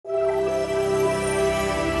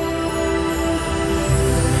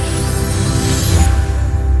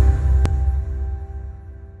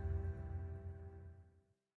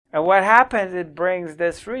what happens, it brings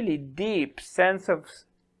this really deep sense of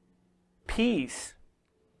peace.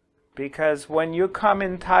 Because when you come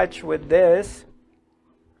in touch with this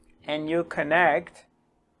and you connect,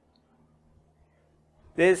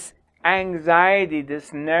 this anxiety,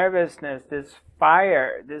 this nervousness, this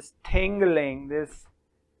fire, this tingling, this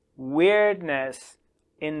weirdness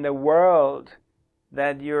in the world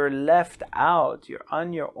that you're left out, you're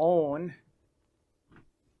on your own,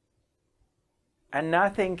 and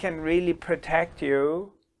nothing can really protect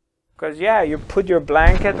you. Because yeah, you put your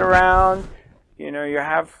blanket around, you know, you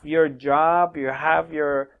have your job, you have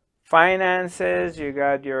your finances, you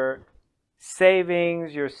got your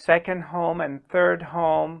savings, your second home and third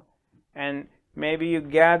home, and maybe you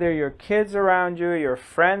gather your kids around you, your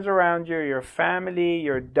friends around you, your family,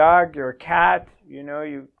 your dog, your cat, you know,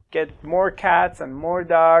 you get more cats and more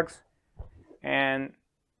dogs, and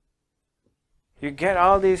you get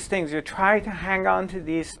all these things. You try to hang on to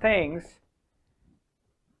these things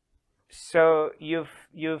so you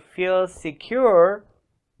feel secure,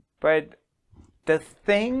 but the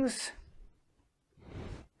things,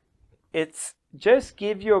 it's just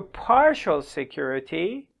give you a partial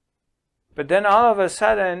security, but then all of a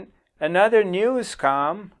sudden another news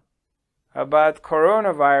come about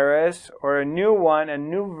coronavirus, or a new one, a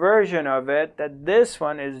new version of it, that this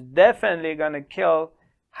one is definitely going to kill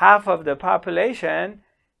half of the population,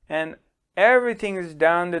 and everything is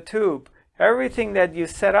down the tube. Everything that you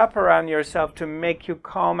set up around yourself to make you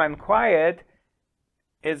calm and quiet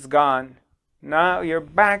is gone. Now you're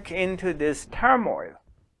back into this turmoil.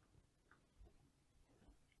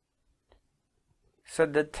 So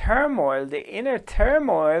the turmoil, the inner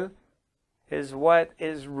turmoil, is what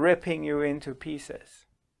is ripping you into pieces,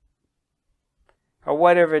 or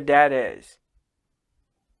whatever that is.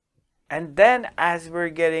 And then as we're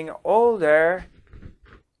getting older,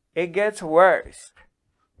 it gets worse.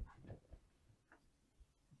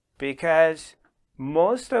 Because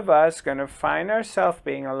most of us going to find ourselves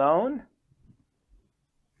being alone.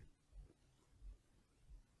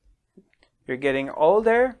 You're getting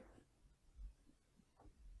older.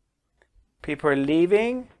 People are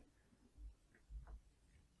leaving.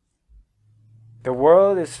 The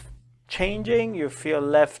world is changing. You feel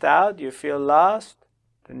left out. You feel lost.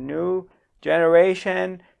 The new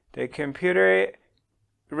generation, the computer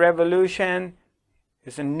revolution,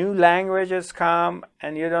 is a new language has come,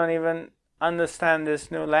 and you don't even understand this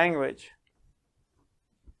new language.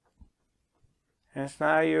 And so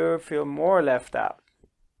now you feel more left out.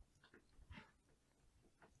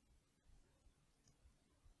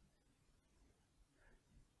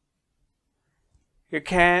 You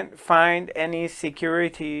can't find any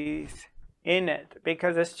securities in it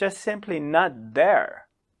because it's just simply not there.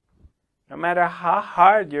 No matter how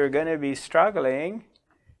hard you're going to be struggling,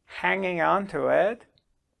 hanging on to it,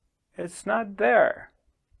 it's not there.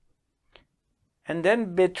 And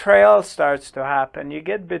then betrayal starts to happen. You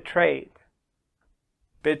get betrayed.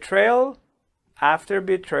 Betrayal after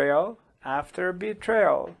betrayal after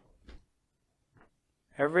betrayal.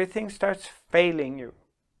 Everything starts failing you.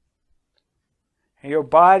 Your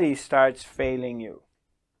body starts failing you.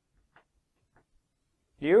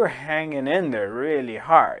 You're hanging in there really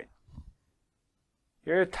hard.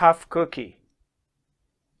 You're a tough cookie.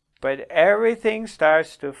 But everything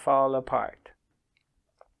starts to fall apart.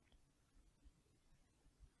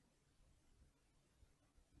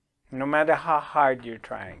 No matter how hard you're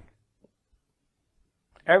trying.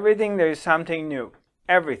 Everything, there is something new.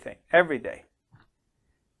 Everything, every day.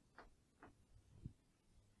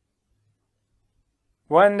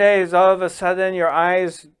 One day is all of a sudden your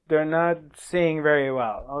eyes, they're not seeing very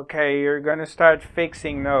well. Okay, you're going to start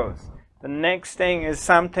fixing those. The next thing is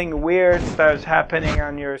something weird starts happening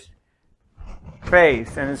on your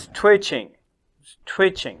face, and it's twitching. It's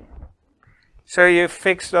twitching. So you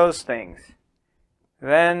fix those things.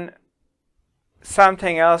 Then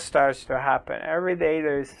something else starts to happen. Every day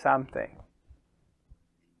there is something.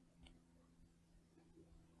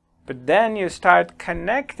 But then you start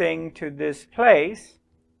connecting to this place,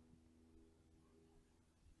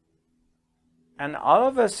 and all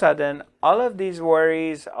of a sudden, all of these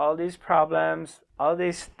worries, all these problems, all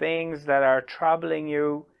these things that are troubling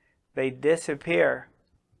you, they disappear.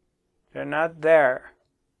 They're not there.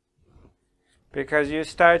 Because you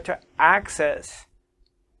start to access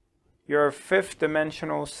your fifth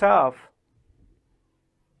dimensional self.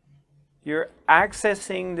 You're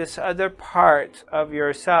accessing this other part of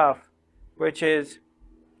yourself, which is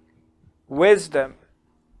wisdom.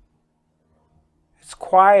 It's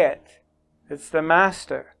quiet. It's the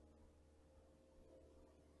master.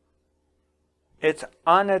 It's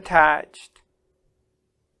unattached.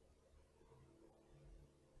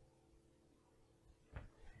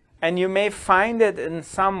 And you may find it in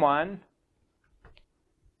someone,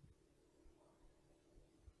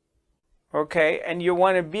 okay, and you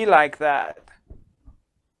want to be like that.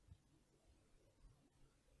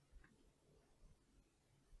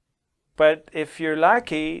 But if you're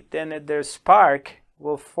lucky, then their spark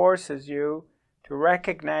will forces you to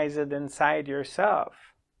recognize it inside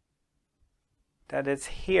yourself. That it's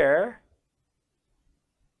here.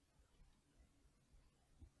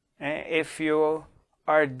 And if you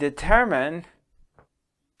are determined,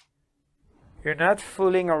 you're not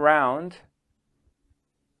fooling around.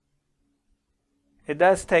 It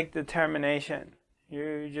does take determination.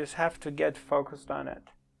 You just have to get focused on it.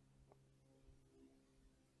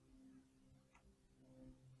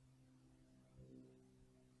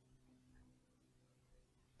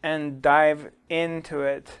 And dive into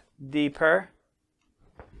it deeper.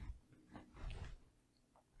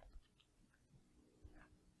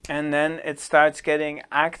 And then it starts getting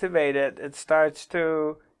activated.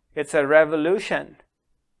 It's a revolution.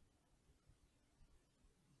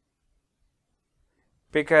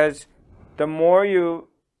 Because the more you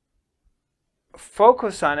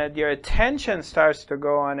focus on it, your attention starts to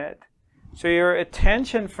go on it. So your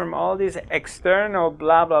attention from all these external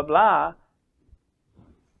blah, blah, blah,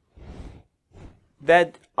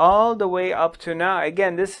 that all the way up to now,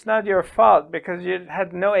 again, this is not your fault because you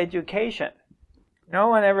had no education. No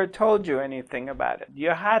one ever told you anything about it.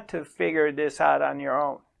 You had to figure this out on your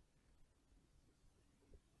own.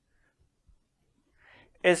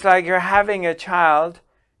 It's like you're having a child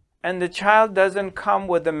and the child doesn't come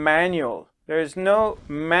with a manual. There's no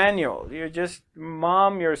manual. You're just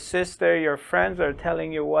mom, your sister, your friends are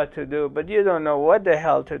telling you what to do, but you don't know what the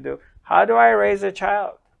hell to do. How do I raise a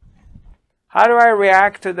child? How do I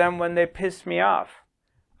react to them when they piss me off?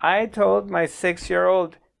 I told my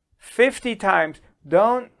 6-year-old 50 times,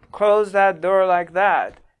 don't close that door like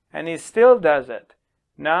that. And he still does it.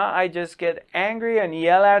 Now I just get angry and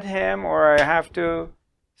yell at him, or I have to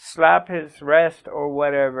slap his wrist or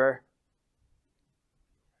whatever.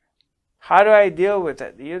 How do I deal with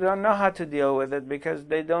it? You don't know how to deal with it because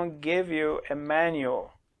they don't give you a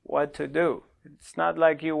manual what to do. It's not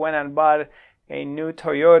like you went and bought a new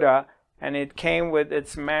Toyota and it came with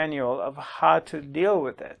its manual of how to deal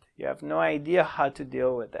with it. You have no idea how to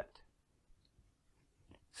deal with it.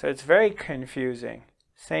 So it's very confusing.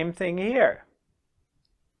 Same thing here.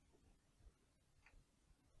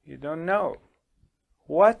 You don't know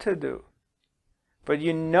what to do, but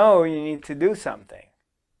you know you need to do something.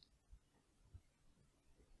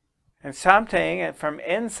 And something from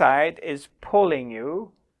inside is pulling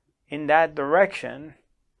you in that direction.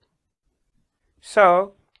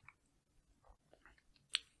 So,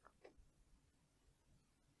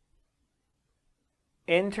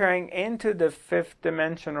 entering into the fifth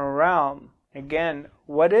dimensional realm, again,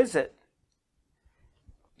 what is it?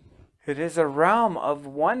 It is a realm of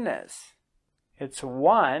oneness. It's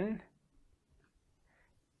one,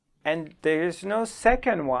 and there's no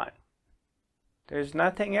second one. There's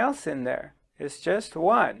nothing else in there. It's just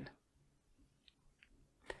one.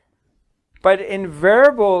 But in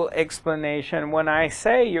verbal explanation, when I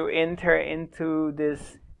say you enter into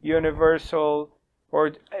this universal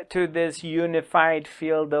or to this unified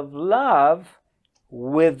field of love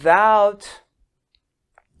without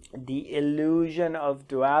the illusion of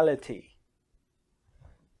duality.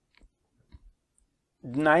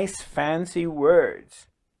 Nice fancy words.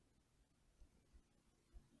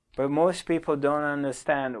 But most people don't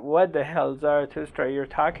understand what the hell, Zarathustra, you're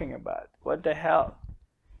talking about. What the hell?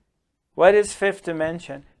 What is fifth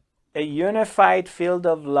dimension? A unified field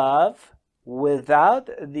of love without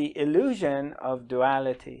the illusion of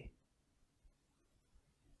duality.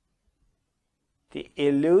 The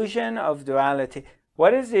illusion of duality.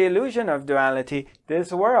 What is the illusion of duality?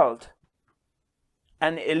 This world.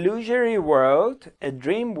 An illusory world, a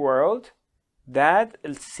dream world that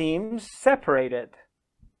seems separated.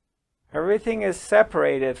 Everything is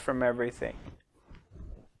separated from everything.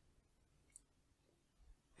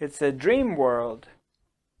 It's a dream world.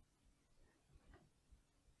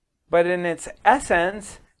 But in its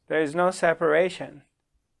essence, there is no separation.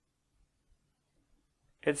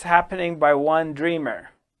 It's happening by one dreamer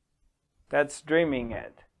that's dreaming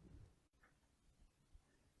it.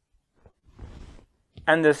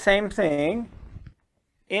 And the same thing,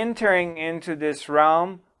 entering into this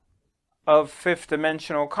realm of fifth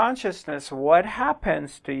dimensional consciousness, what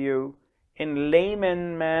happens to you in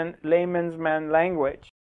layman's man language?